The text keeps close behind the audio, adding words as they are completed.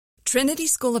Trinity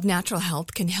School of Natural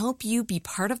Health can help you be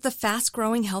part of the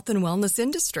fast-growing health and wellness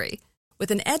industry.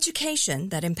 With an education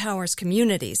that empowers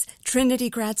communities, Trinity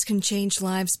grads can change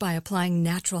lives by applying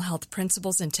natural health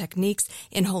principles and techniques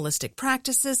in holistic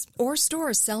practices or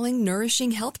stores selling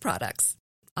nourishing health products.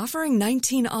 Offering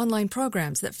 19 online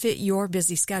programs that fit your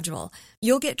busy schedule,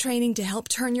 you'll get training to help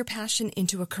turn your passion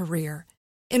into a career.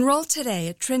 Enroll today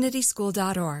at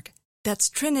trinityschool.org. That's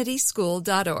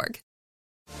trinityschool.org.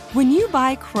 When you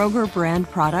buy Kroger brand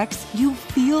products, you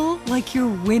feel like you're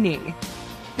winning.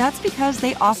 That's because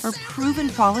they offer proven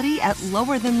quality at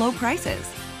lower than low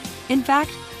prices. In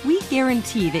fact, we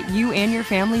guarantee that you and your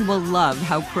family will love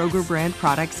how Kroger brand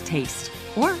products taste,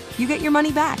 or you get your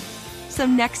money back. So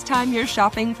next time you're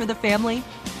shopping for the family,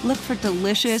 look for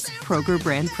delicious Kroger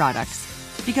brand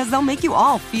products, because they'll make you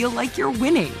all feel like you're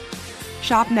winning.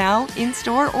 Shop now,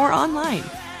 in-store, or online.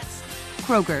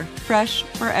 Kroger, fresh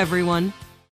for everyone.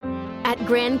 At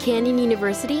Grand Canyon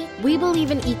University, we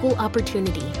believe in equal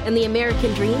opportunity, and the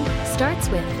American dream starts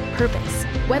with purpose.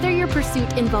 Whether your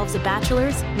pursuit involves a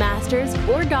bachelor's, master's,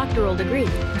 or doctoral degree,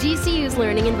 GCU's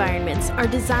learning environments are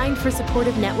designed for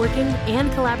supportive networking and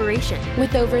collaboration.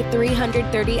 With over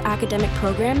 330 academic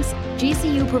programs,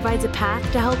 GCU provides a path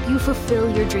to help you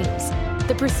fulfill your dreams.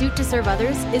 The pursuit to serve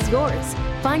others is yours.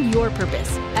 Find your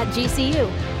purpose at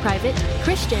GCU. Private,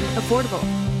 Christian, affordable.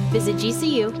 Visit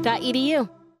gcu.edu.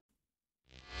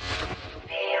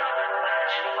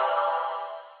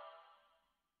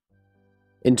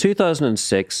 In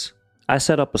 2006, I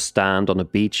set up a stand on a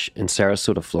beach in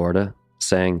Sarasota, Florida,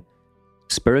 saying,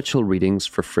 "Spiritual readings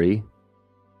for free."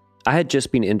 I had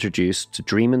just been introduced to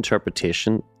dream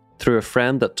interpretation through a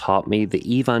friend that taught me the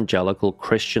evangelical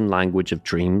Christian language of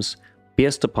dreams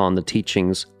based upon the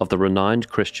teachings of the renowned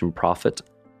Christian prophet,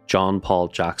 John Paul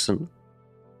Jackson.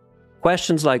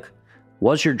 Questions like,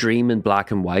 was your dream in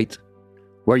black and white?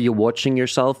 Were you watching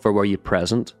yourself or were you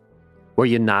present? Were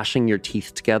you gnashing your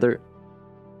teeth together?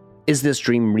 Is this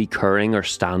dream recurring or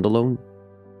standalone?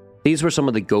 These were some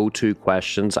of the go-to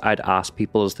questions I'd ask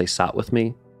people as they sat with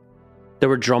me. There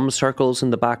were drum circles in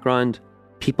the background,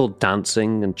 people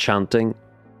dancing and chanting.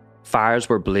 Fires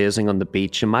were blazing on the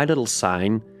beach, and my little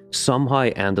sign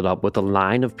somehow ended up with a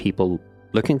line of people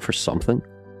looking for something.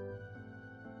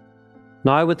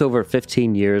 Now, with over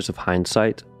 15 years of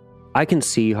hindsight, I can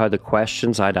see how the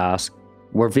questions I'd ask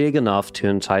were vague enough to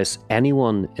entice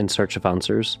anyone in search of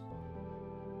answers.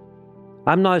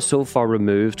 I'm now so far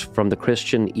removed from the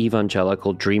Christian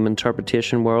evangelical dream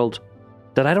interpretation world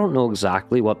that I don't know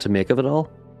exactly what to make of it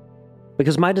all,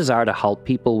 because my desire to help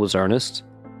people was earnest,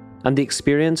 and the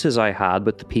experiences I had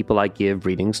with the people I gave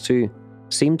readings to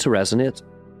seemed to resonate.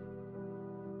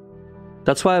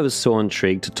 That's why I was so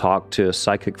intrigued to talk to a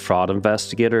psychic fraud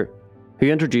investigator who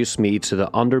introduced me to the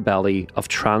underbelly of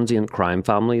transient crime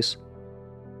families.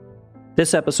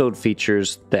 This episode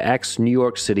features the ex-New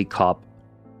York City cop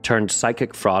turned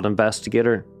psychic fraud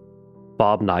investigator,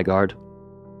 Bob Nygard.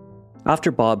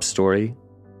 After Bob's story,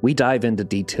 we dive into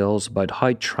details about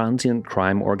how transient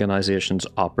crime organizations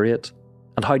operate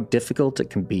and how difficult it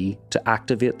can be to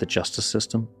activate the justice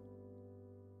system.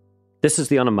 This is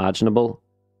The Unimaginable.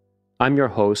 I'm your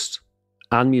host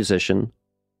and musician,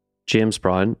 James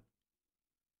Brown.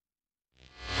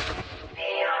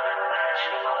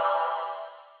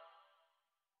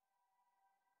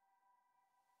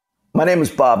 My name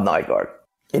is Bob Nygard.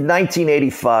 In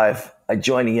 1985, I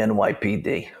joined the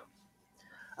NYPD.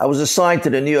 I was assigned to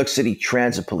the New York City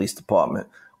Transit Police Department,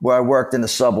 where I worked in the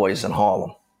subways in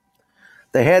Harlem.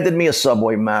 They handed me a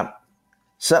subway map,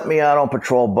 sent me out on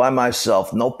patrol by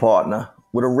myself, no partner,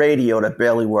 with a radio that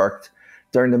barely worked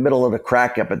during the middle of the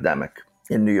crack epidemic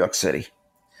in New York City.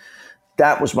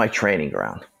 That was my training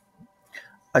ground.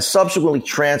 I subsequently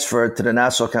transferred to the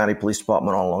Nassau County Police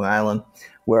Department on Long Island,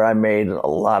 where I made a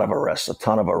lot of arrests, a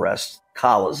ton of arrests,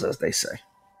 collars, as they say.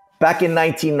 Back in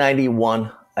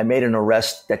 1991, I made an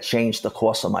arrest that changed the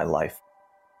course of my life.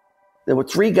 There were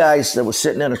three guys that were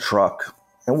sitting in a truck,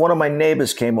 and one of my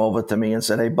neighbors came over to me and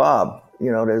said, "Hey, Bob,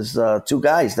 there's two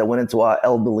guys that went into our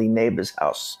elderly neighbor's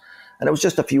house." And it was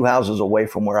just a few houses away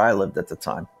from where I lived at the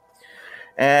time.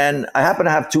 And I happened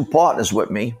to have two partners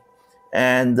with me,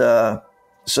 and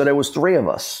so there was three of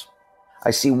us. I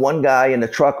see one guy in the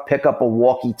truck pick up a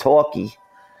walkie-talkie,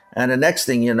 and the next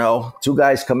thing you know, two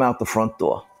guys come out the front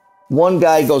door. One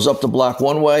guy goes up the block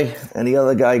one way, and the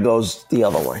other guy goes the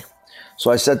other way.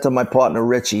 So I said to my partner,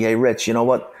 Richie, "Hey, Rich, you know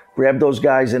what? Grab those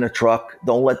guys in a truck.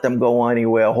 Don't let them go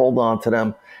anywhere. Hold on to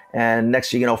them." And next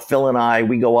thing you know, Phil and I,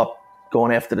 we go up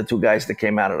going after the two guys that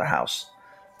came out of the house.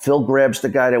 Phil grabs the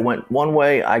guy that went one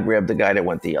way. I grabbed the guy that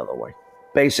went the other way.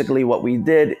 basically what we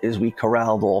did is we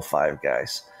corralled all 5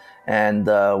 guys, and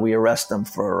we arrest them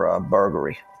for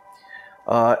burglary.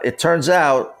 It turns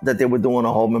out that they were doing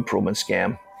a home improvement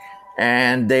scam,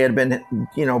 and they had been,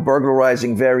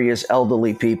 burglarizing various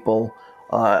elderly people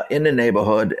in the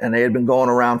neighborhood, and they had been going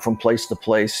around from place to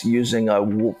place using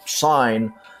a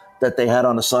sign that they had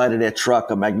on the side of their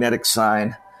truck, a magnetic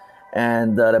sign,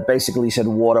 and that basically said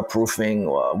waterproofing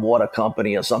or water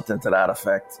company or something to that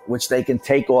effect, which they can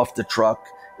take off the truck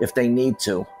if they need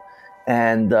to.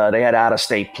 And they had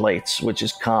out-of-state plates, which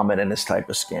is common in this type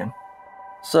of scam.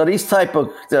 So these type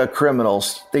of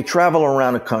criminals, they travel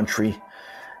around the country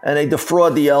and they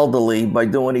defraud the elderly by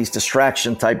doing these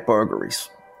distraction-type burglaries.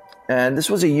 And this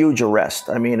was a huge arrest.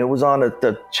 I mean, it was on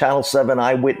the Channel 7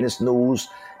 Eyewitness News.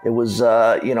 It was,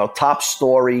 top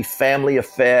story, family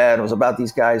affair. And it was about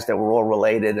these guys that were all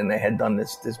related, and they had done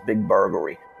this big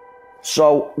burglary.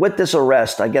 So with this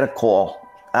arrest, I get a call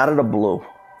out of the blue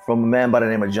from a man by the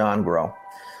name of John Groh.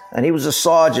 And he was a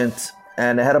sergeant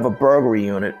and the head of a burglary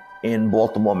unit in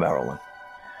Baltimore, Maryland.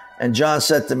 And John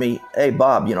said to me, "Hey,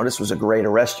 Bob, this was a great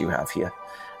arrest you have here.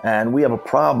 And we have a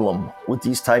problem with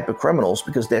these type of criminals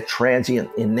because they're transient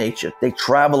in nature. They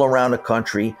travel around the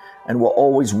country and we're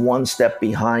always one step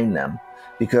behind them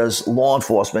because law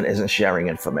enforcement isn't sharing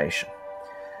information.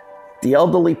 The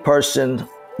elderly person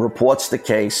reports the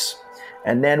case,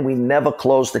 and then we never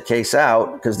close the case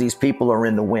out because these people are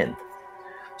in the wind."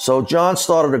 So John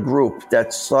started a group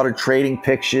that started trading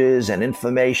pictures and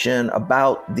information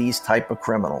about these type of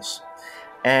criminals.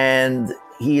 And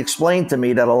he explained to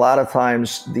me that a lot of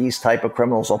times these type of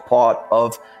criminals are part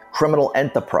of criminal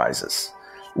enterprises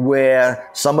where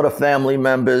some of the family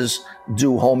members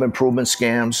do home improvement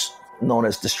scams known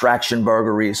as distraction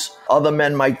burglaries. Other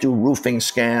men might do roofing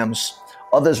scams.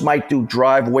 Others might do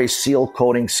driveway seal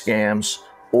coating scams,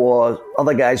 or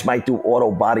other guys might do auto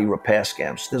body repair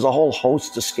scams. There's a whole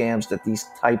host of scams that these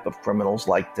type of criminals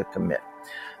like to commit.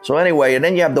 So anyway, and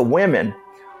then you have the women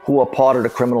who are part of the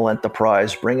criminal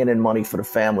enterprise, bringing in money for the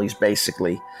families,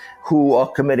 basically, who are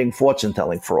committing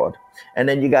fortune-telling fraud. And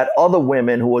then you got other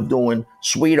women who are doing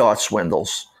sweetheart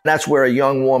swindles. That's where a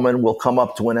young woman will come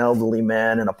up to an elderly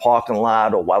man in a parking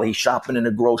lot or while he's shopping in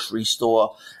a grocery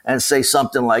store and say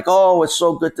something like, "Oh, it's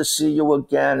so good to see you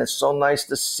again. It's so nice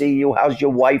to see you. How's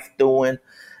your wife doing?"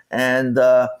 And,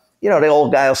 the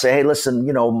old guy will say, "Hey, listen,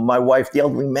 my wife," the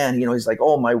elderly man, he's like,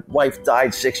 "Oh, my wife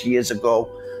died 6 years ago."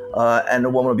 And the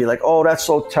woman will be like, "Oh, that's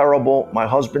so terrible. My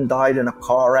husband died in a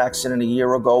car accident a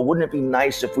year ago. Wouldn't it be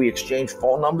nice if we exchanged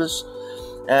phone numbers?"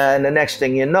 And the next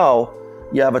thing you know,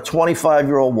 you have a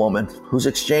 25-year-old woman who's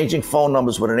exchanging phone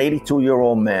numbers with an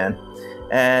 82-year-old man.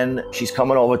 And she's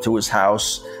coming over to his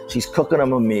house. She's cooking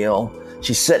him a meal.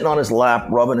 She's sitting on his lap,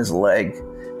 rubbing his leg.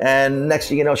 And next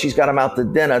thing you know, she's got him out to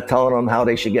dinner, telling him how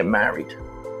they should get married.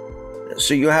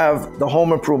 So you have the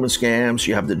home improvement scams,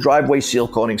 you have the driveway seal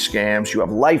coating scams, you have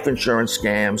life insurance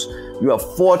scams, you have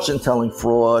fortune-telling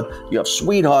fraud, you have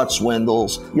sweetheart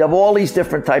swindles, you have all these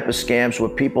different type of scams where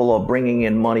people are bringing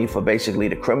in money for basically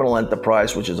the criminal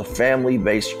enterprise, which is a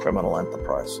family-based criminal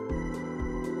enterprise.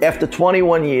 After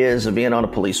 21 years of being on the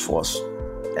police force,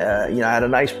 I had a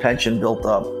nice pension built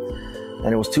up,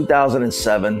 and it was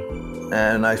 2007.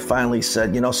 And I finally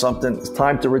said, something, it's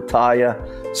time to retire,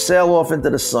 sail off into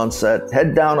the sunset,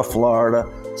 head down to Florida,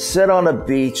 sit on a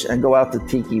beach, and go out to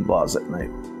tiki bars at night.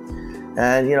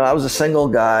 And, I was a single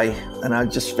guy, and I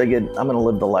just figured I'm going to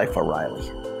live the life of Riley.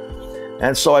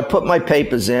 And so I put my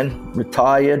papers in,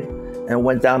 retired, and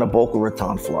went down to Boca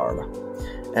Raton, Florida.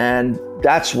 And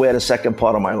that's where the second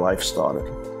part of my life started.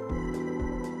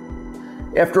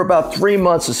 After about 3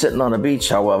 months of sitting on the beach,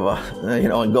 however,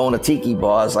 and going to tiki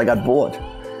bars, I got bored.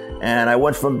 And I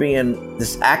went from being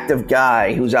this active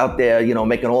guy who's out there,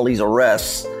 making all these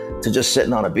arrests to just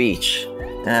sitting on a beach.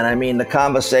 And I mean, the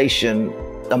conversation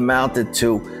amounted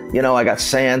to, I got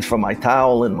sand from my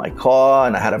towel in my car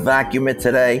and I had to vacuum it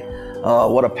today.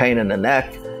 What a pain in the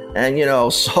neck. And,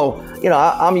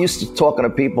 I'm used to talking to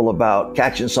people about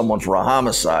catching someone for a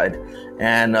homicide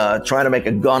and trying to make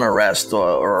a gun arrest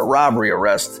or a robbery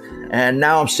arrest. And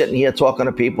now I'm sitting here talking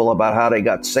to people about how they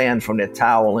got sand from their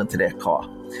towel into their car.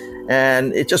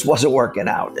 And it just wasn't working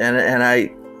out. And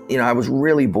I was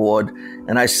really bored.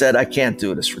 And I said, I can't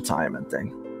do this retirement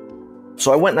thing.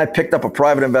 So I went and I picked up a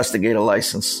private investigator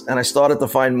license and I started to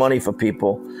find money for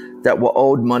people that were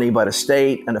owed money by the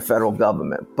state and the federal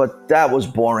government. But that was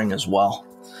boring as well.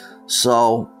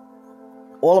 So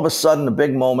all of a sudden, a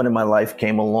big moment in my life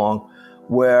came along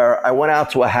where I went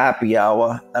out to a happy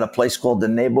hour at a place called the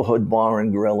Neighborhood Bar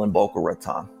and Grill in Boca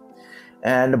Raton.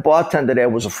 And the bartender there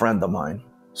was a friend of mine.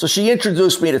 So she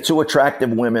introduced me to two attractive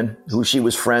women who she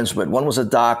was friends with. One was a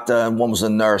doctor and one was a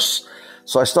nurse.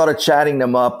 So I started chatting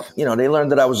them up. You know, they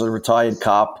learned that I was a retired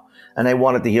cop and they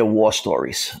wanted to hear war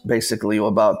stories, basically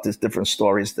about these different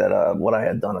stories that what I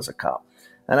had done as a cop.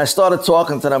 And I started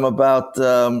talking to them about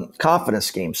confidence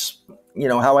schemes, you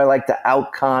know, how I like to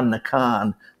out-con the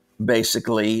con,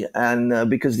 basically. And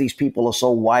because these people are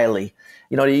so wily,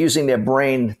 you know, they're using their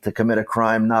brain to commit a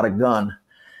crime, not a gun.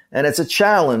 And it's a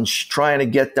challenge trying to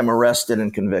get them arrested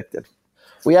and convicted.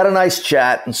 We had a nice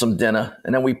chat and some dinner,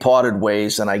 and then we parted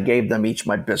ways, and I gave them each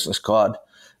my business card.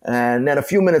 And then a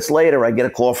few minutes later, I get a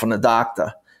call from the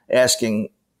doctor asking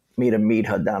me to meet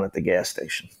her down at the gas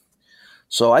station.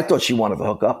 So I thought she wanted to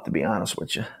hook up, to be honest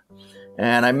with you.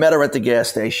 And I met her at the gas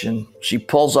station. She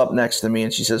pulls up next to me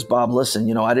and she says, Bob, listen,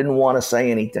 you know, I didn't want to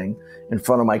say anything in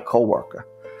front of my coworker.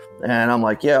 And I'm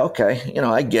like, yeah, okay. You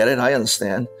know, I get it. I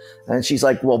understand. And she's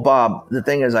like, well, Bob, the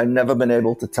thing is, I've never been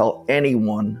able to tell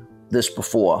anyone this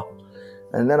before.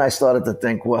 And then I started to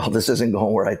think, well, this isn't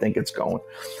going where I think it's going.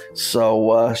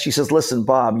 So she says, listen,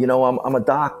 Bob, you know, I'm a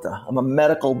doctor. I'm a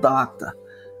medical doctor.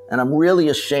 And I'm really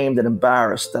ashamed and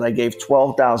embarrassed that I gave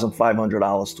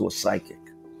 $12,500 to a psychic.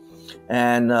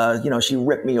 And, you know, she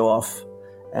ripped me off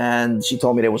and she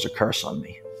told me there was a curse on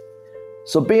me.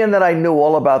 So being that I knew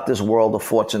all about this world of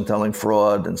fortune-telling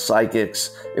fraud and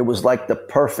psychics, it was like the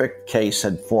perfect case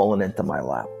had fallen into my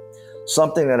lap.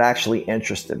 Something that actually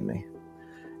interested me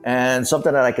and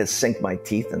something that I could sink my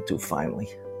teeth into finally,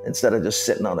 instead of just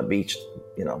sitting on the beach,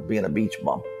 you know, being a beach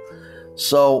bum.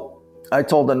 So I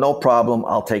told her, no problem,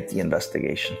 I'll take the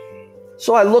investigation.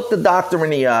 So I looked the doctor in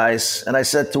the eyes and I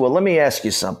said to her, let me ask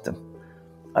you something.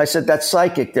 I said, that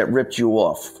psychic that ripped you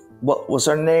off, what was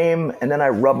her name? And then I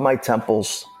rubbed my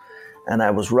temples and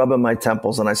I was rubbing my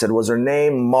temples and I said, was her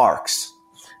name Marks?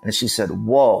 And she said,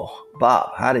 whoa,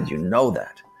 Bob, how did you know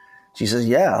that? She says,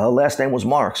 yeah, her last name was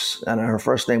Marks and her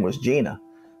first name was Gina.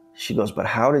 She goes, but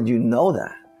how did you know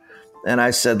that? And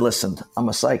I said, listen, I'm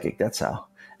a psychic, that's how.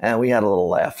 And we had a little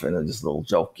laugh and just a little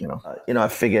joke, you know. I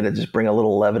figured to just bring a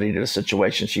little levity to the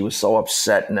situation. She was so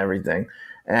upset and everything.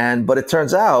 But it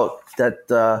turns out that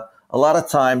a lot of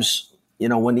times, you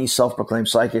know, when these self-proclaimed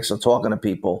psychics are talking to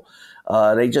people,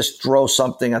 they just throw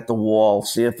something at the wall,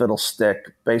 see if it'll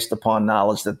stick based upon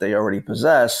knowledge that they already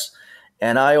possess.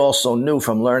 And I also knew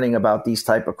from learning about these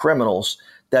type of criminals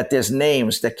that there's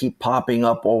names that keep popping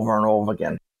up over and over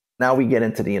again. Now we get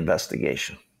into the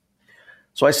investigation.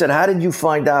 So I said, how did you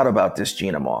find out about this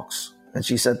Gina Marks? And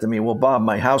she said to me, well, Bob,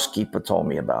 my housekeeper told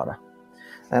me about her.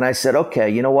 And I said, okay,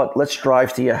 you know what? Let's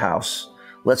drive to your house.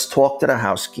 Let's talk to the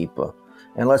housekeeper.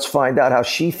 And let's find out how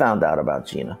she found out about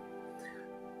Gina.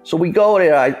 So we go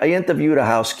there. I interviewed a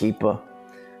housekeeper.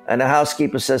 And the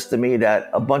housekeeper says to me that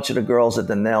a bunch of the girls at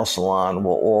the nail salon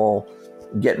were all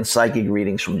getting psychic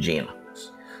readings from Gina.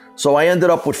 So I ended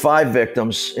up with 5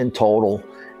 victims in total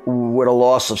with a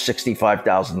loss of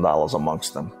 $65,000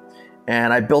 amongst them.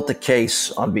 And I built a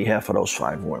case on behalf of those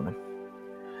 5 women.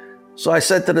 So I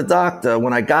said to the doctor,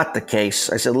 when I got the case,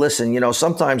 I said, listen, you know,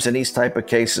 sometimes in these type of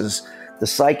cases, the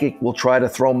psychic will try to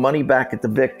throw money back at the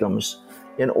victims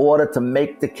in order to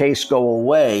make the case go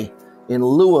away in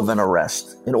lieu of an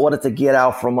arrest, in order to get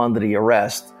out from under the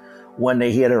arrest when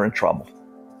they hear they're in trouble.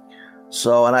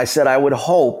 So, and I said, I would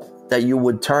hope that you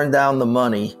would turn down the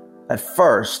money at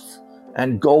first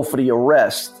and go for the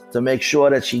arrest to make sure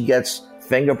that she gets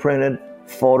fingerprinted,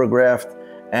 photographed,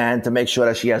 and to make sure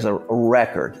that she has a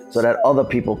record so that other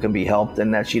people can be helped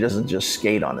and that she doesn't just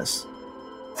skate on this.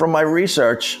 From my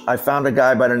research, I found a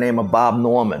guy by the name of Bob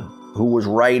Norman who was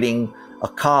writing a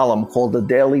column called The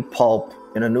Daily Pulp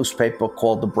in a newspaper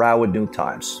called the Broward New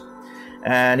Times.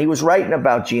 And he was writing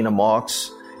about Gina Marks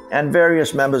and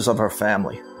various members of her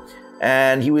family.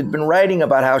 And he had been writing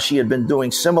about how she had been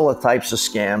doing similar types of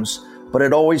scams, but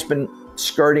had always been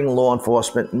skirting law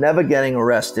enforcement, never getting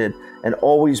arrested, and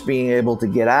always being able to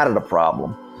get out of the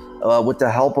problem with the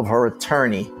help of her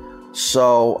attorney.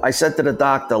 So I said to the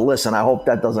doctor, listen, I hope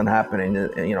that doesn't happen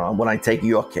when I take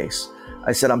your case.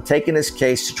 I said, I'm taking this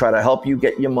case to try to help you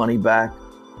get your money back,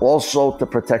 also to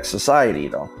protect society,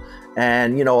 though.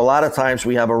 And, you know, a lot of times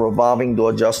we have a revolving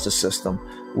door justice system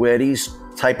where these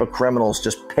type of criminals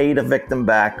just pay the victim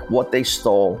back what they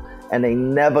stole, and they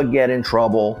never get in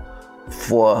trouble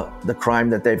for the crime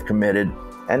that they've committed.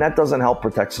 And that doesn't help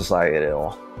protect society at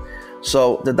all.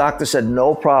 So the doctor said,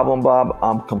 no problem, Bob,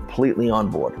 I'm completely on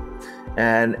board.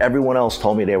 And everyone else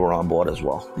told me they were on board as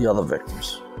well, the other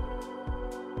victims.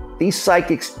 These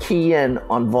psychics key in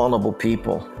on vulnerable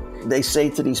people. They say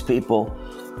to these people,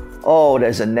 oh,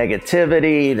 there's a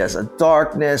negativity, there's a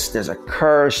darkness, there's a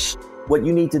curse. What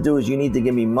you need to do is you need to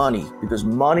give me money, because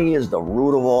money is the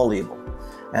root of all evil.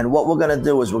 And what we're going to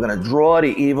do is we're going to draw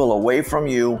the evil away from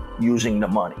you using the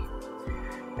money.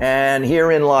 And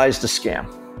herein lies the scam.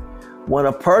 When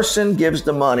a person gives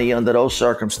the money under those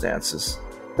circumstances,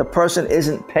 the person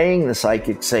isn't paying the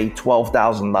psychic, say,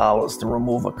 $12,000 to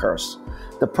remove a curse.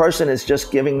 The person is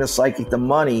just giving the psychic the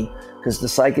money because the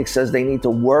psychic says they need to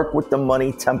work with the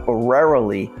money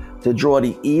temporarily to draw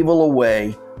the evil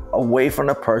away from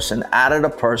the person, out of the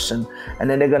person, and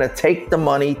then they're going to take the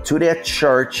money to their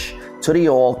church, to the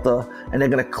altar, and they're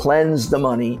going to cleanse the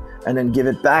money and then give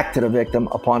it back to the victim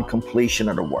upon completion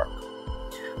of the work.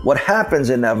 What happens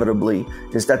inevitably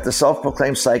is that the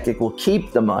self-proclaimed psychic will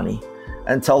keep the money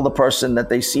and tell the person that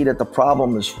they see that the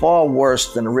problem is far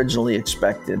worse than originally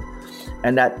expected,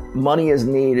 and that money is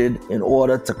needed in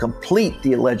order to complete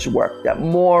the alleged work, that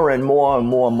more and more and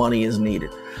more money is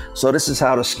needed. So this is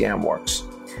how the scam works.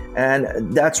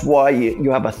 And that's why you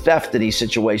have a theft of these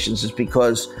situations, is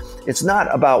because it's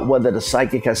not about whether the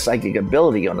psychic has psychic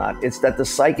ability or not. It's that the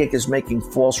psychic is making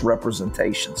false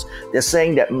representations. They're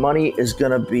saying that money is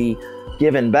going to be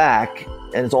given back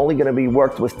and it's only going to be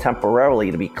worked with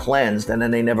temporarily to be cleansed, and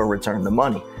then they never return the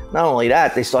money. Not only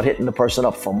that, they start hitting the person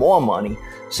up for more money,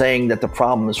 saying that the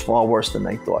problem is far worse than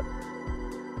they thought.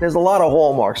 There's a lot of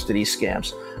hallmarks to these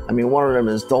scams. I mean, one of them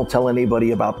is don't tell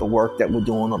anybody about the work that we're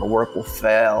doing or the work will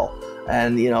fail.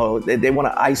 And, you know, they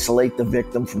want to isolate the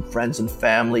victim from friends and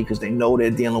family because they know they're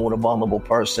dealing with a vulnerable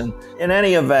person. In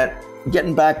any event,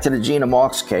 getting back to the Gina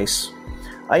Marks case,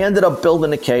 I ended up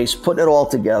building the case, putting it all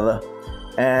together,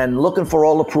 and looking for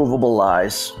all the provable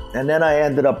lies. And then I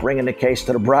ended up bringing the case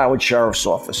to the Broward Sheriff's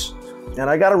Office. And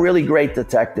I got a really great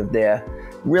detective there,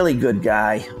 really good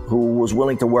guy who was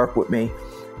willing to work with me,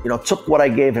 you know, took what I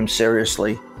gave him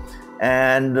seriously.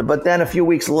 But then a few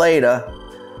weeks later,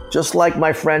 just like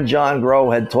my friend John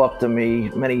Groh had talked to me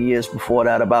many years before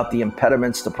that about the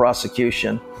impediments to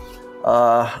prosecution,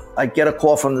 I get a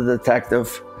call from the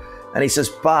detective, and he says,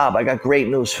 "Bob, I got great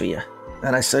news for you."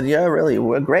 And I said, "Yeah, really?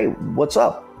 We're great. What's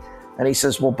up?" And he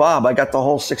says, "Well, Bob, I got the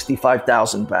whole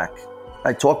 $65,000 back.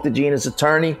 I talked to Gina's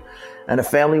attorney, and the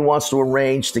family wants to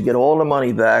arrange to get all the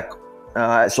money back.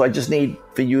 So I just need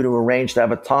for you to arrange to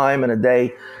have a time and a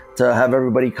day to have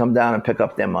everybody come down and pick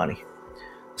up their money."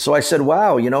 So I said,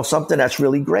 "Wow, you know something? That's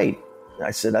really great."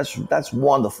 I said, that's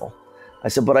wonderful. I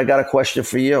said, "But I got a question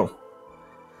for you."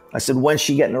 I said, "When's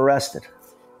she getting arrested?"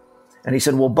 And he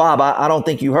said, "Well, Bob, I don't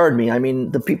think you heard me. I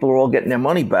mean, the people are all getting their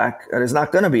money back. There's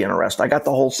not going to be an arrest. I got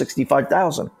the whole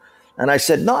 $65,000. And I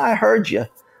said, "No, I heard you."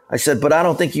 I said, "But I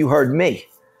don't think you heard me.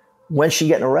 When's she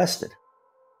getting arrested?"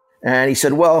 And he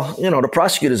said, "Well, you know, the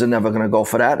prosecutors are never going to go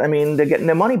for that. I mean, they're getting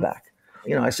their money back."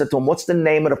 You know, I said to him, "What's the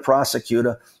name of the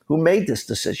prosecutor who made this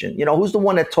decision? You know, who's the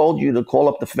one that told you to call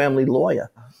up the family lawyer?"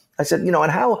 I said, "You know,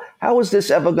 and how is this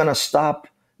ever going to stop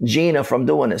Gina from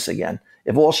doing this again?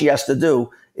 If all she has to do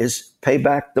is pay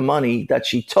back the money that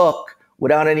she took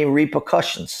without any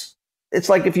repercussions." It's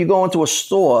like if you go into a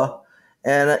store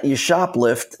and you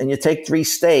shoplift and you take 3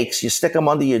 steaks, you stick them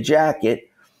under your jacket,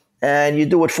 and you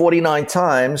do it 49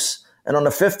 times, and on the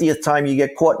 50th time you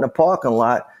get caught in a parking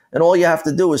lot, and all you have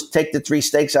to do is take the 3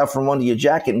 steaks out from under your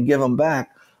jacket and give them back.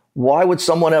 Why would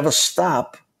someone ever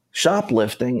stop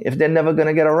shoplifting if they're never going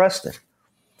to get arrested?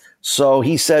 So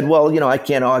he said, "Well, you know, I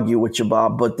can't argue with you,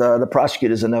 Bob, but the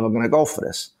prosecutors are never going to go for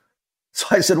this." So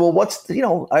I said, "Well,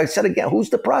 I said again,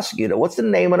 who's the prosecutor? What's the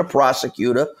name of the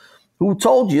prosecutor who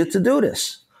told you to do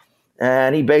this?"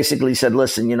 And he basically said,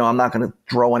 "Listen, you know, I'm not going to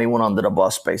throw anyone under the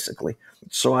bus," basically.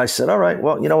 So I said, "All right,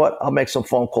 well, you know what? I'll make some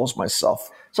phone calls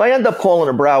myself." So I end up calling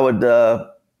the Broward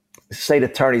State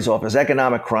Attorney's Office,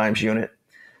 Economic Crimes Unit,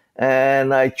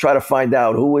 and I try to find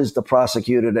out who is the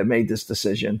prosecutor that made this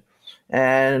decision.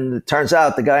 And it turns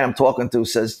out the guy I'm talking to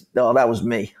says, "No, that was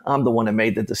me. I'm the one that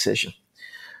made the decision."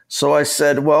 So I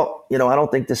said, "Well, you know, I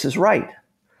don't think this is right.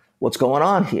 What's going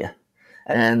on here?"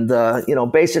 And, you know,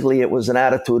 basically it was an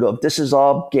attitude of, this is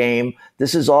our game,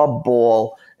 this is our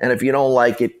ball, and if you don't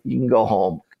like it, you can go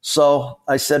home. So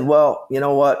I said, "Well, you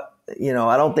know what? You know,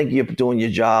 I don't think you're doing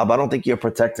your job. I don't think you're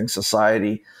protecting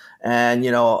society. And,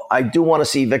 you know, I do want to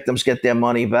see victims get their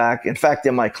money back. In fact,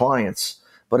 they're my clients.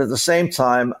 But at the same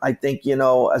time, I think, you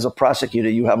know, as a prosecutor,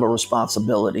 you have a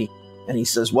responsibility." And he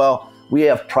says, "Well, we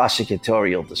have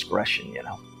prosecutorial discretion, you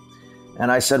know."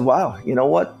 And I said, "Wow, you know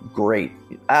what? Great.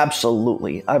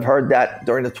 Absolutely. I've heard that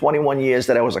during the 21 years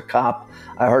that I was a cop.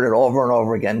 I heard it over and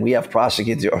over again. We have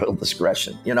prosecutorial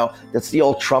discretion. You know, that's the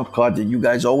old trump card that you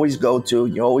guys always go to,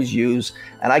 you always use.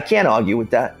 And I can't argue with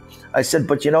that." I said,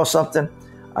 "But you know something?"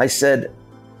 I said,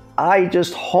 "I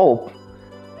just hope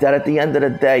that at the end of the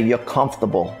day, you're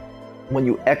comfortable when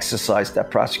you exercise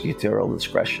that prosecutorial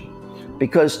discretion.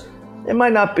 Because it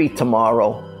might not be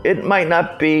tomorrow, it might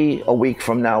not be a week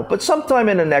from now, but sometime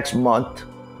in the next month,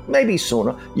 maybe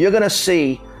sooner, you're going to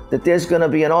see that there's going to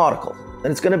be an article, and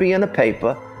it's going to be in the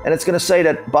paper, and it's going to say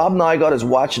that Bob Nygard is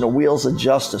watching the wheels of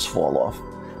justice fall off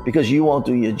because you won't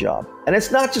do your job. And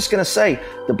it's not just going to say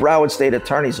the Broward State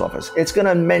Attorney's Office. It's going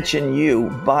to mention you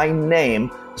by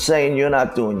name, saying you're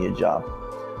not doing your job.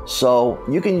 So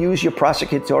you can use your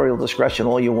prosecutorial discretion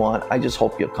all you want. I just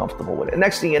hope you're comfortable with it. And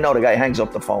next thing you know, the guy hangs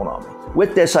up the phone on me.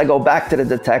 With this, I go back to the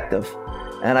detective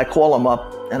and I call him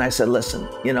up and I said, listen,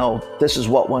 this is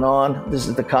what went on. This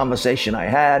is the conversation I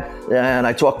had. And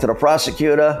I talked to the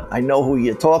prosecutor. I know who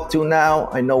you talked to now.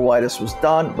 I know why this was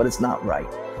done, but it's not right.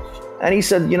 And he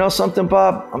said, you know something,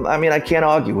 Bob? I can't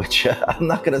argue with you. I'm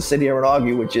not going to sit here and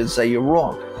argue with you and say you're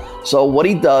wrong. So what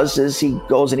he does is he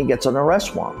goes and he gets an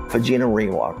arrest warrant for Gina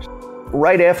Remarks.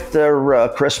 Right after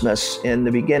Christmas, in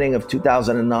the beginning of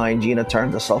 2009, Gina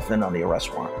turned herself in on the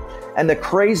arrest warrant. And the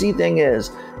crazy thing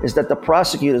is that the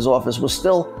prosecutor's office was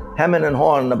still hemming and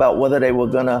hawing about whether they were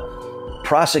going to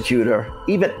prosecute her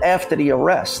even after the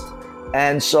arrest.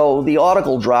 And so the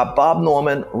article dropped. Bob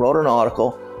Norman wrote an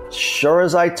article. Sure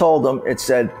as I told him, it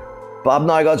said, Bob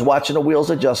Nygard's watching the wheels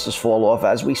of justice fall off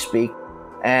as we speak.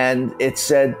 And it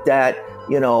said that,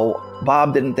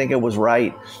 Bob didn't think it was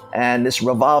right. And this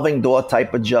revolving door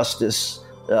type of justice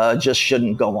just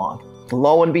shouldn't go on.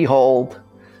 Lo and behold,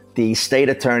 the state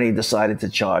attorney decided to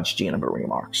charge Gina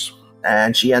Remarks.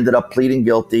 And she ended up pleading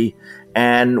guilty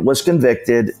and was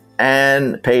convicted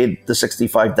and paid the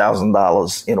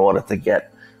 $65,000 in order to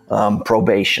get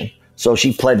probation. So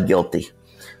she pled guilty.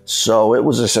 So it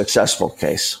was a successful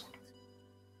case.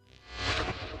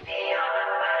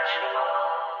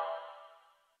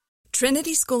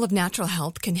 Trinity School of Natural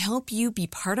Health can help you be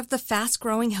part of the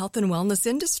fast-growing health and wellness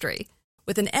industry.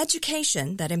 With an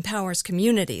education that empowers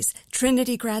communities,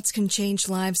 Trinity grads can change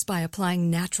lives by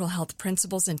applying natural health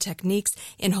principles and techniques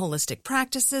in holistic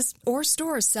practices or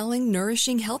stores selling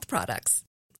nourishing health products.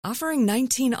 Offering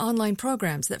 19 online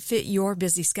programs that fit your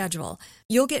busy schedule,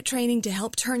 you'll get training to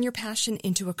help turn your passion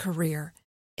into a career.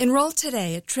 Enroll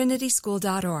today at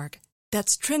trinityschool.org.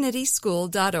 That's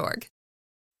trinityschool.org.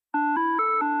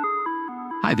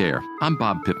 Hi there, I'm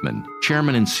Bob Pittman,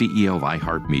 Chairman and CEO of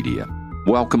iHeartMedia.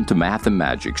 Welcome to Math and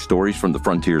Magic, Stories from the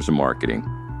Frontiers of Marketing.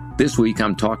 This week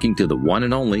I'm talking to the one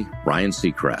and only Ryan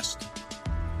Seacrest.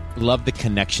 Love the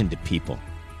connection to people.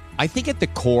 I think at the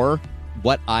core,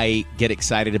 what I get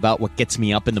excited about, what gets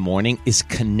me up in the morning, is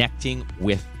connecting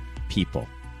with people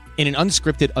in an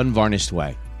unscripted, unvarnished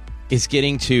way. Is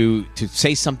getting to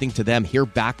say something to them, hear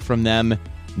back from them,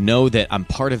 know that I'm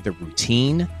part of the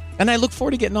routine. And I look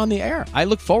forward to getting on the air. I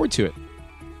look forward to it.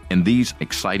 In these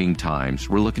exciting times,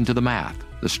 we're looking to the math,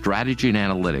 the strategy and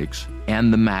analytics,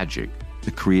 and the magic, the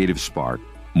creative spark,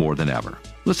 more than ever.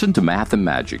 Listen to Math and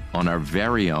Magic on our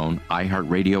very own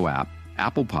iHeartRadio app,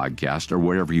 Apple Podcast, or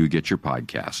wherever you get your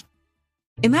podcast.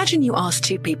 Imagine you ask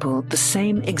two people the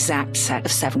same exact set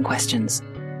of 7 questions.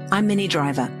 I'm Minnie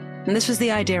Driver, and this was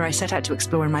the idea I set out to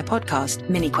explore in my podcast,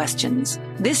 Mini Questions.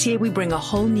 This year, we bring a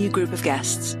whole new group of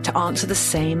guests to answer the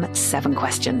same 7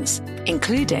 questions,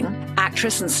 including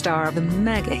actress and star of the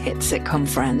mega hit sitcom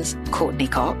Friends, Courtney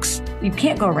Cox. You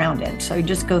can't go around it, so you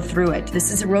just go through it.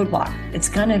 This is a roadblock. It's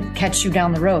going to catch you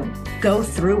down the road. Go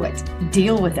through it.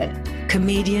 Deal with it.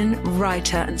 Comedian,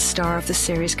 writer, and star of the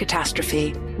series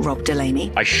Catastrophe, Rob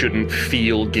Delaney. I shouldn't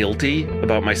feel guilty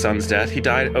about my son's death. He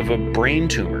died of a brain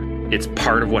tumor. It's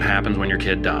part of what happens when your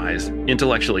kid dies.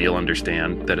 Intellectually, you'll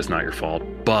understand that it's not your fault,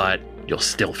 but you'll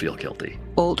still feel guilty.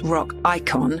 Alt-rock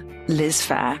icon, Liz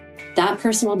Phair. That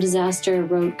personal disaster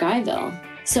wrote Guyville.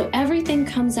 So everything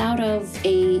comes out of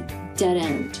a dead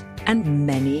end. And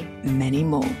many, many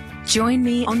more. Join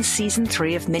me on Season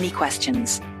 3 of Mini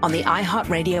Questions on the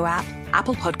iHeartRadio app,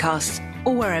 Apple Podcasts,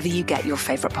 or wherever you get your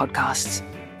favorite podcasts.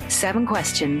 7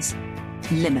 questions,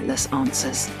 limitless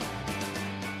answers.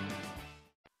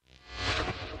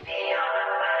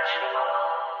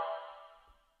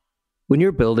 When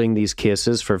you're building these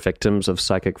cases for victims of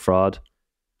psychic fraud,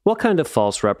 what kind of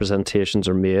false representations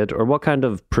are made, or what kind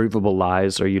of provable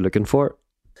lies are you looking for?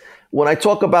 When I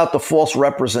talk about the false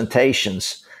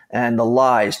representations and the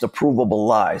lies, the provable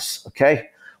lies, okay?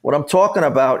 What I'm talking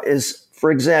about is, for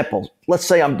example, let's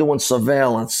say I'm doing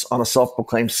surveillance on a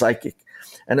self-proclaimed psychic,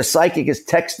 and the psychic is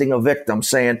texting a victim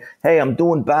saying, hey, I'm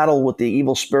doing battle with the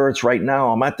evil spirits right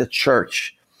now. I'm at the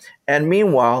church. And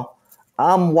meanwhile,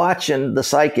 I'm watching the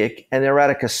psychic and they're at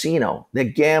a casino. They're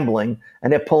gambling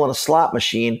and they're pulling a slot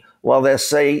machine while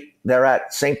they're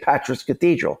at St. Patrick's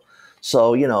Cathedral.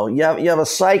 So, you have a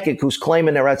psychic who's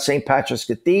claiming they're at St. Patrick's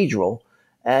Cathedral,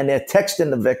 and they're texting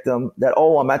the victim that,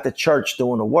 oh, I'm at the church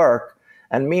doing the work.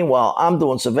 And meanwhile, I'm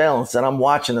doing surveillance and I'm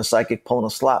watching a psychic pulling a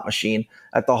slot machine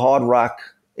at the Hard Rock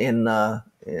in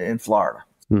Florida.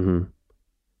 Mm-hmm.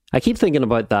 I keep thinking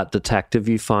about that detective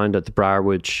you found at the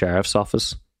Briarwood Sheriff's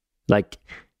Office. Like,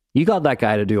 you got that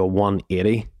guy to do a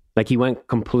 180. Like, he went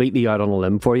completely out on a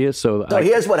limb for you. So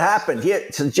here's what happened.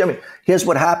 Jimmy, here's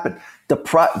what happened. The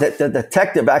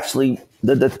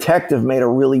detective made a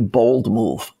really bold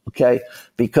move, okay?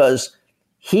 Because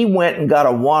he went and got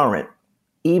a warrant,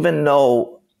 even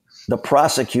though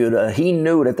he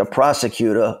knew that the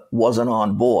prosecutor wasn't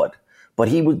on board, but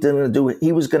he was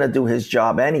going to do his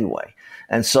job anyway.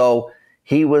 And so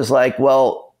he was like,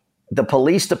 well, the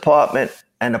police department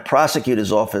and the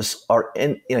prosecutor's office are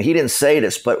in, he didn't say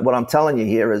this, but what I'm telling you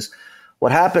here is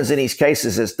what happens in these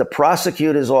cases is the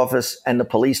prosecutor's office and the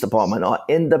police department are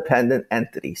independent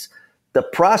entities. The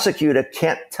prosecutor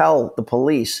can't tell the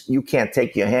police, you can't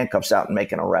take your handcuffs out and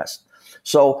make an arrest.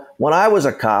 So when I was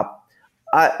a cop,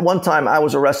 one time I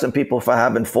was arresting people for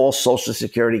having false Social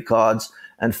Security cards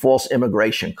and false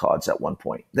immigration cards at one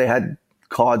point. They had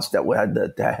cards that had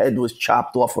the head was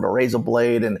chopped off with a razor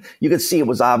blade, and you could see it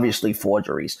was obviously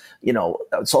forgeries.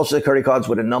 Social Security cards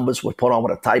where the numbers were put on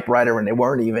with a typewriter and they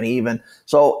weren't even.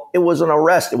 So it was an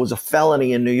arrest. It was a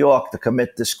felony in New York to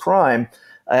commit this crime.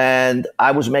 And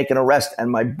I was making an arrest,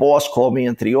 and my boss called me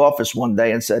into the office one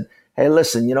day and said, hey,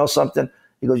 listen, you know something?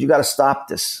 He goes, you got to stop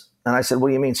this. And I said, what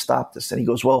do you mean stop this? And he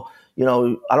goes, well,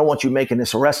 I don't want you making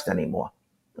this arrest anymore.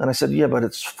 And I said, yeah, but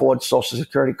it's forged Social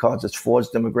Security cards. It's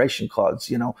forged immigration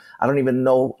cards. I don't even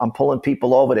know. I'm pulling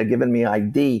people over. They're giving me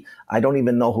ID. I don't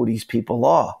even know who these people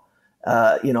are.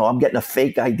 I'm getting a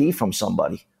fake ID from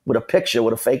somebody with a picture,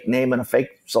 with a fake name and a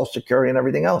fake Social Security and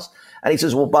everything else. And he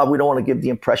says, well, Bob, we don't want to give the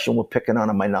impression we're picking on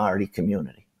a minority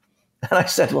community. And I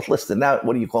said, well, listen, now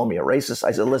what do you call me, a racist?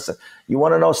 I said, listen, you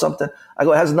want to know something? I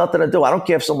go, it has nothing to do. I don't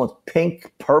care if someone's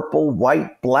pink, purple,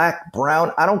 white, black,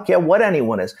 brown. I don't care what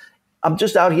anyone is. I'm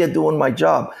just out here doing my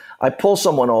job. I pull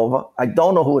someone over. I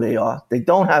don't know who they are. They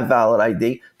don't have valid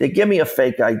ID. They give me a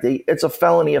fake ID. It's a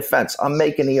felony offense. I'm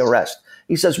making the arrest.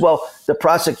 He says, well, the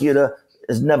prosecutor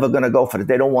is never going to go for it.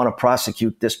 They don't want to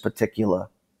prosecute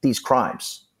these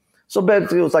crimes. So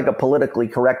basically it was like a politically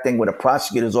correct thing where the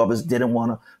prosecutor's office didn't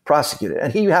want to prosecute it.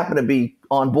 And he happened to be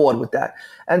on board with that.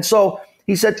 And so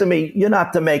he said to me, you're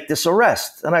not to make this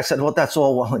arrest. And I said, well, that's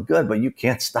all well and good, but you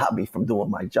can't stop me from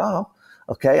doing my job.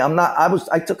 Okay,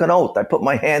 I took an oath. I put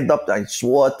my hand up. I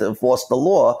swore to enforce the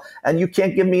law, and you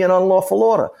can't give me an unlawful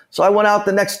order. So I went out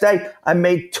the next day. I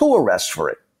made 2 arrests for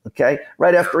it. Okay,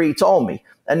 right after he told me.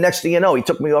 And next thing you know, he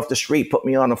took me off the street, put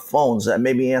me on the phones, and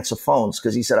made me answer phones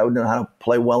because he said I would know how to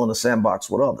play well in the sandbox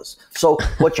with others. So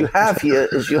what you have here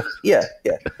is yeah.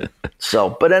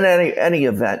 So, but in any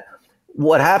event,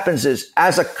 what happens is,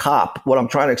 as a cop, what I'm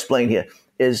trying to explain here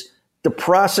is the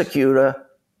prosecutor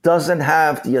doesn't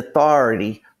have the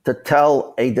authority to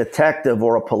tell a detective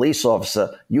or a police officer,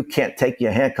 you can't take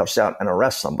your handcuffs out and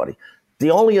arrest somebody. The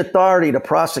only authority the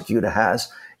prosecutor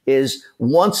has is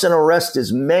once an arrest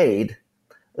is made,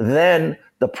 then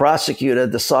the prosecutor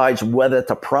decides whether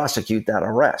to prosecute that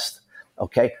arrest.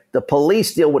 Okay. The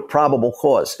police deal with probable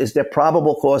cause. Is there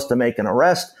probable cause to make an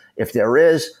arrest? If there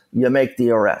is, you make the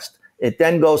arrest. It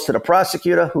then goes to the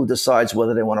prosecutor who decides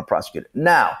whether they want to prosecute it.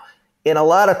 Now, in a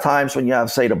lot of times when you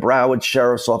have, say, the Broward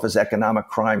Sheriff's Office Economic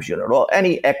Crimes Unit or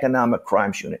any economic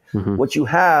crimes unit, what you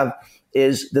have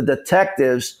is the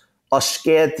detectives are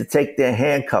scared to take their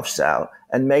handcuffs out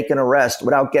and make an arrest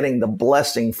without getting the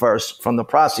blessing first from the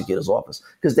prosecutor's office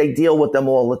because they deal with them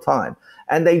all the time.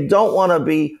 And they don't want to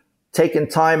be taking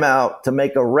time out to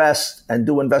make arrests and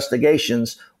do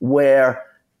investigations where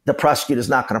the prosecutor's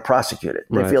not going to prosecute it.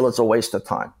 They feel it's a waste of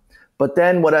time. But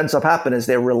then what ends up happening is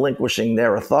they're relinquishing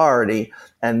their authority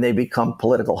and they become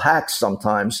political hacks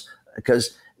sometimes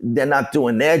because they're not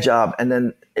doing their job. And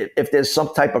then if there's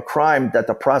some type of crime that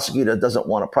the prosecutor doesn't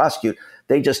want to prosecute,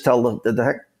 they just tell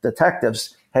the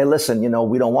detectives, hey, listen,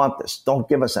 we don't want this. Don't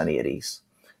give us any of these.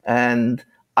 And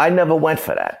I never went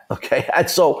for that. Okay. And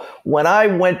so when I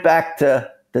went back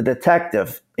to the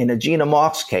detective in the Gina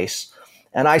Marks case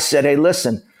and I said, hey,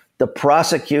 listen, the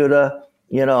prosecutor,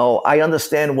 I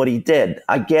understand what he did.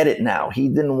 I get it now. He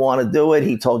didn't want to do it.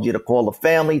 He told you to call the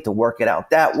family to work it out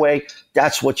that way.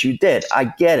 That's what you did. I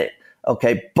get it.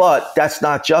 Okay. But that's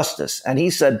not justice. And he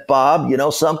said, Bob, you know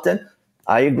something?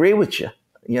 I agree with you.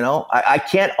 I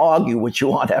can't argue with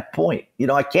you on that point.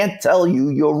 I can't tell you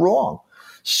you're wrong.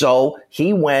 So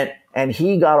he went and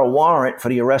he got a warrant for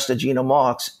the arrest of Gina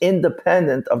Marks,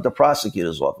 independent of the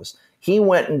prosecutor's office. He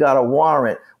went and got a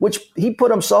warrant, which he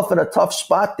put himself in a tough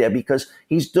spot there because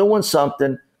he's doing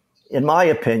something, in my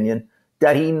opinion,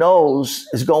 that he knows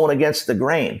is going against the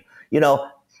grain.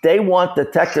 They want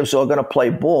detectives who are going to play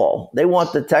ball. They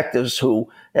want detectives who,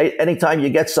 anytime you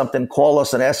get something, call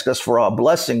us and ask us for our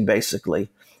blessing, basically.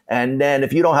 And then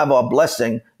if you don't have our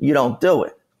blessing, you don't do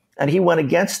it. And he went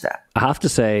against that. I have to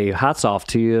say, hats off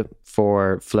to you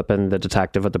for flipping the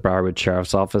detective at the Briarwood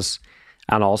Sheriff's Office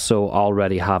and also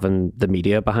already having the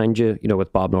media behind you,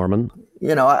 with Bob Norman.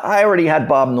 I already had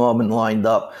Bob Norman lined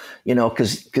up,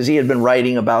 because he had been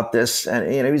writing about this.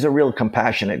 And, he's a real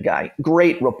compassionate guy,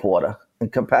 great reporter.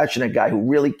 And compassionate guy who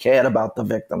really cared about the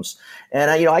victims.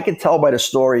 And, I could tell by the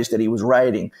stories that he was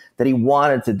writing that he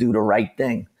wanted to do the right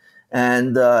thing.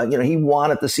 And, he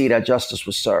wanted to see that justice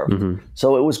was served. Mm-hmm.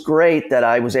 So it was great that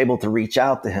I was able to reach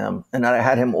out to him and that I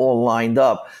had him all lined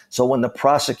up. So when the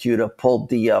prosecutor pulled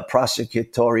the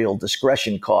prosecutorial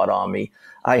discretion card on me,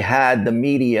 I had the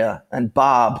media and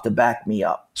Bob to back me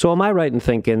up. So am I right in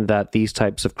thinking that these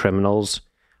types of criminals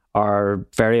are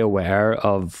very aware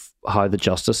of how the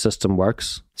justice system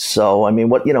works? So,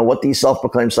 what these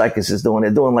self-proclaimed psychics is doing,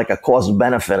 they're doing like a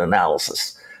cost-benefit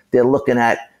analysis. They're looking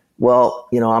at,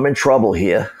 I'm in trouble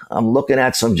here. I'm looking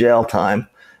at some jail time.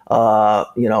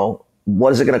 What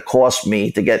is it going to cost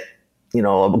me to get,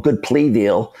 a good plea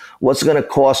deal? What's it going to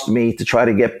cost me to try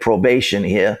to get probation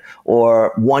here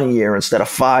or 1 year instead of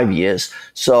 5 years?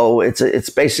 So it's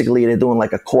basically they're doing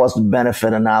like a cost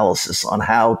benefit analysis on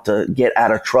how to get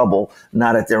out of trouble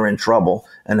now that they're in trouble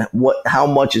and how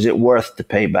much is it worth to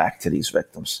pay back to these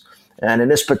victims. And in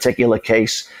this particular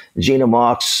case, Gina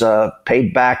Marks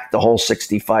paid back the whole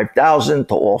 $65,000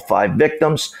 to all 5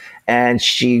 victims, and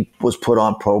she was put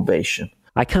on probation.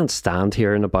 I can't stand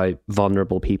hearing about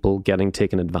vulnerable people getting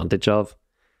taken advantage of.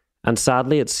 And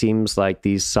sadly, it seems like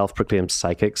these self-proclaimed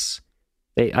psychics,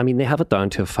 they have it down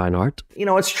to a fine art.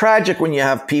 It's tragic when you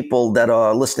have people that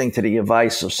are listening to the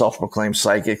advice of self-proclaimed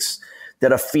psychics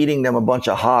that are feeding them a bunch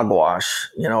of hogwash,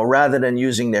 rather than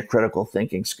using their critical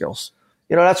thinking skills.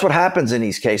 That's what happens in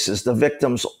these cases. The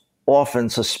victims often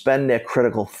suspend their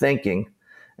critical thinking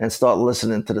and start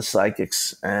listening to the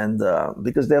psychics, and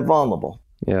because they're vulnerable.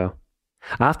 Yeah.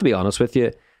 I have to be honest with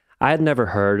you, I had never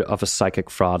heard of a psychic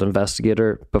fraud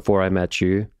investigator before I met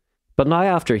you. But now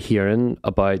after hearing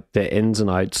about the ins and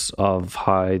outs of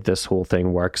how this whole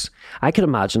thing works, I can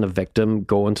imagine a victim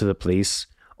going to the police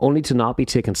only to not be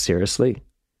taken seriously,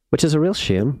 which is a real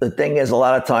shame. The thing is, a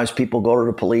lot of times people go to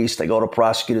the police, they go to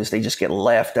prosecutors, they just get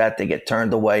laughed at, they get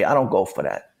turned away. I don't go for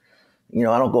that. I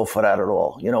don't go for that at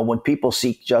all. When people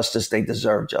seek justice, they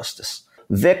deserve justice.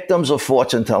 Victims of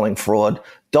fortune-telling fraud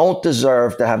don't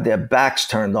deserve to have their backs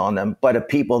turned on them by the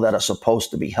people that are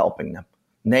supposed to be helping them,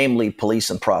 namely police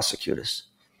and prosecutors.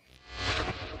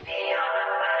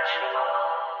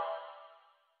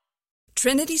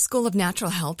 Trinity School of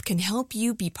Natural Health can help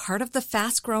you be part of the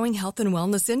fast-growing health and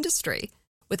wellness industry.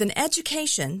 With an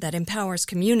education that empowers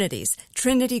communities,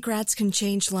 Trinity grads can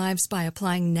change lives by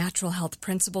applying natural health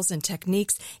principles and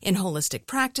techniques in holistic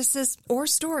practices or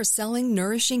stores selling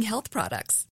nourishing health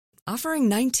products. Offering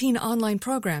 19 online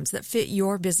programs that fit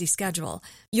your busy schedule,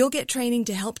 you'll get training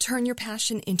to help turn your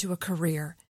passion into a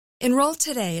career. Enroll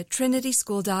today at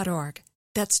trinityschool.org.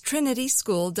 That's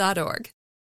trinityschool.org.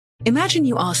 Imagine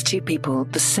you ask 2 people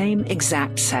the same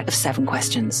exact set of 7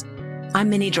 questions. I'm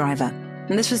Minnie Driver.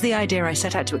 And this was the idea I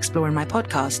set out to explore in my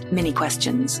podcast, Mini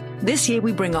Questions. This year,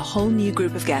 we bring a whole new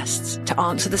group of guests to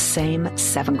answer the same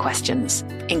 7 questions,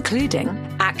 including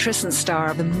actress and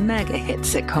star of the mega hit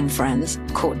sitcom Friends,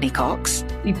 Courtney Cox.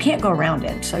 You can't go around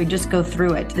it, so you just go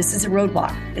through it. This is a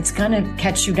roadblock. It's going to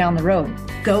catch you down the road.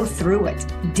 Go through it.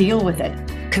 Deal with it.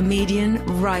 Comedian,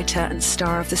 writer, and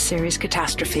star of the series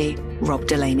Catastrophe, Rob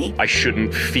Delaney. I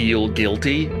shouldn't feel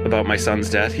guilty about my son's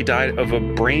death. He died of a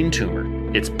brain tumor.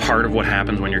 It's part of what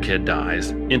happens when your kid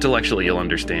dies. Intellectually, you'll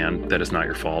understand that it's not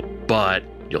your fault, but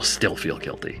you'll still feel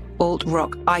guilty.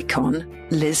 Alt-rock icon,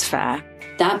 Liz Phair.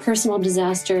 That personal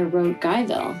disaster wrote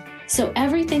Guyville. So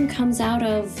everything comes out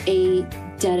of a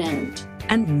dead end.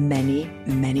 And many,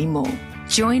 many more.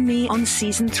 Join me on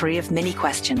Season 3 of Mini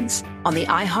Questions on the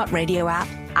iHeartRadio app,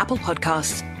 Apple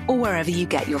Podcasts, or wherever you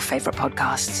get your favorite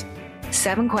podcasts.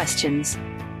 7 questions,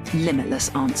 limitless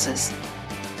answers.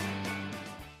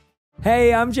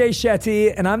 Hey, I'm Jay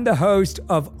Shetty, and I'm the host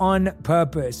of On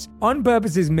Purpose. On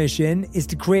Purpose's mission is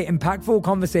to create impactful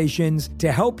conversations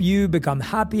to help you become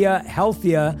happier,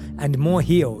 healthier, and more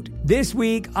healed. This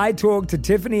week, I talked to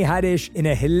Tiffany Haddish in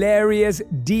a hilarious,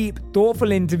 deep,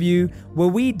 thoughtful interview where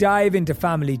we dive into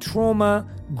family trauma,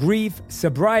 grief,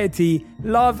 sobriety,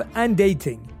 love, and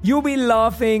dating. You'll be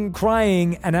laughing,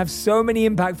 crying, and have so many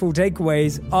impactful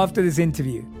takeaways after this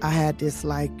interview. I had this,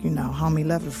 homie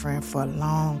lover friend for a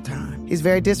long time. He's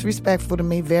very disrespectful to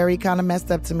me, very kind of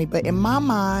messed up to me. But in my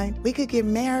mind, we could get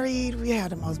married. We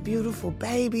had the most beautiful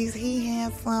babies. He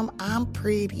handsome. I'm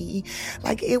pretty.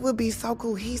 It would be so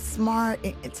cool. He's smart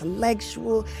and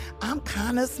intellectual. I'm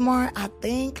kind of smart, I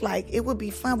think. It would be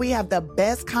fun. We have the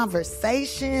best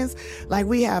conversations.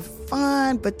 We have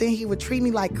fun. But then he would treat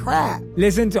me like crap.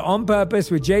 Listen to On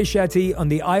Purpose with Jay Shetty on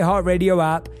the iHeartRadio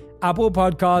app, Apple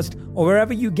Podcast, or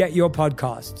wherever you get your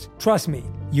podcasts. Trust me,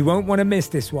 you won't want to miss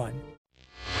this one.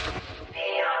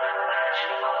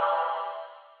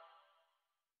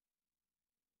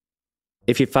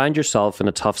 If you find yourself in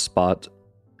a tough spot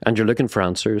and you're looking for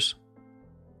answers,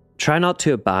 try not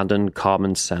to abandon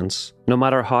common sense, no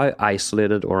matter how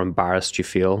isolated or embarrassed you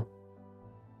feel.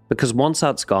 Because once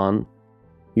that's gone,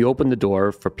 you open the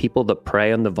door for people that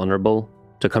prey on the vulnerable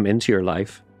to come into your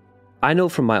life. I know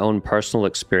from my own personal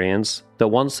experience that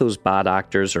once those bad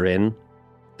actors are in,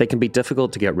 they can be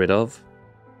difficult to get rid of.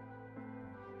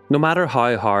 No matter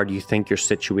how hard you think your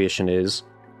situation is,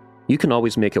 you can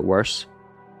always make it worse.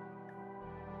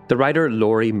 The writer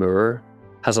Lori Moore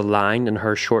has a line in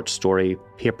her short story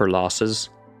Paper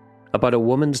Losses about a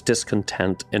woman's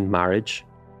discontent in marriage.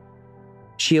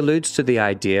 She alludes to the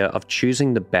idea of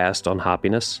choosing the best on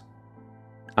happiness.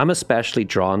 I'm especially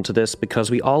drawn to this because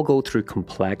we all go through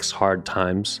complex, hard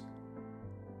times.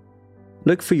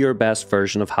 Look for your best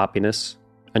version of happiness,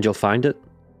 and you'll find it.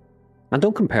 And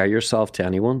don't compare yourself to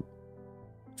anyone.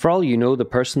 For all you know, the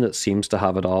person that seems to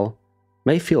have it all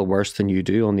may feel worse than you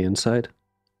do on the inside.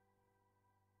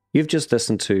 You've just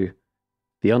listened to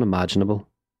The Unimaginable.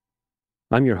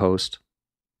 I'm your host,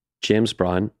 James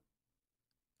Brown.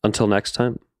 Until next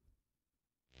time.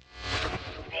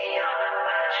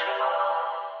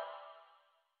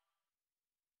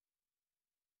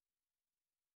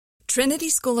 Trinity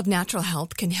School of Natural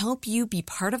Health can help you be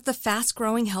part of the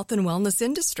fast-growing health and wellness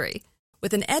industry.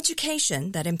 With an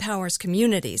education that empowers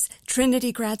communities,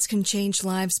 Trinity grads can change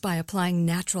lives by applying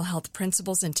natural health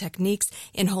principles and techniques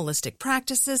in holistic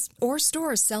practices or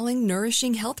stores selling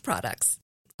nourishing health products.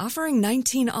 Offering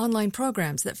 19 online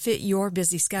programs that fit your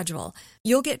busy schedule,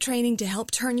 you'll get training to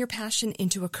help turn your passion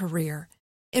into a career.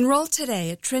 Enroll today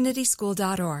at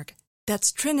trinityschool.org.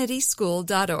 That's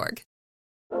trinityschool.org.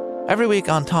 Every week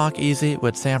on Talk Easy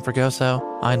with Sam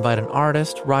Fragoso, I invite an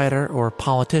artist, writer, or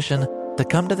politician to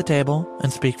come to the table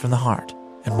and speak from the heart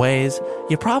in ways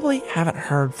you probably haven't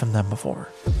heard from them before.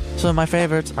 Some of my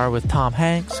favorites are with Tom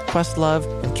Hanks, Questlove,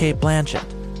 and Cate Blanchett.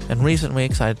 In recent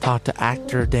weeks, I talked to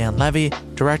actor Dan Levy,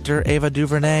 director Ava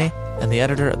DuVernay, and the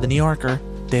editor of The New Yorker,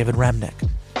 David Remnick.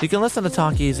 You can listen to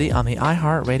Talk Easy on the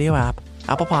iHeartRadio app,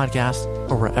 Apple Podcasts,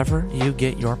 or wherever you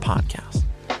get your podcasts.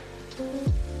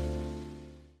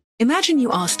 Imagine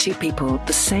you ask two people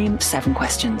the same 7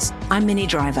 questions. I'm Minnie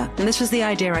Driver, and this was the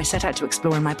idea I set out to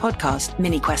explore in my podcast,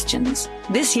 Mini Questions.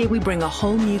 This year, we bring a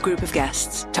whole new group of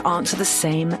guests to answer the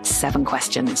same 7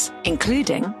 questions,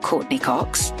 including Courtney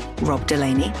Cox, Rob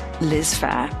Delaney, Liz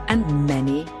Phair, and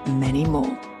many, many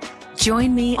more.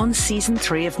 Join me on Season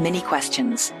 3 of Mini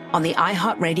Questions on the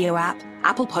iHeartRadio app,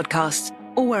 Apple Podcasts,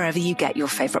 or wherever you get your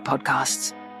favorite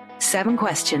podcasts. 7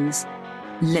 questions,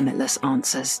 limitless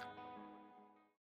answers.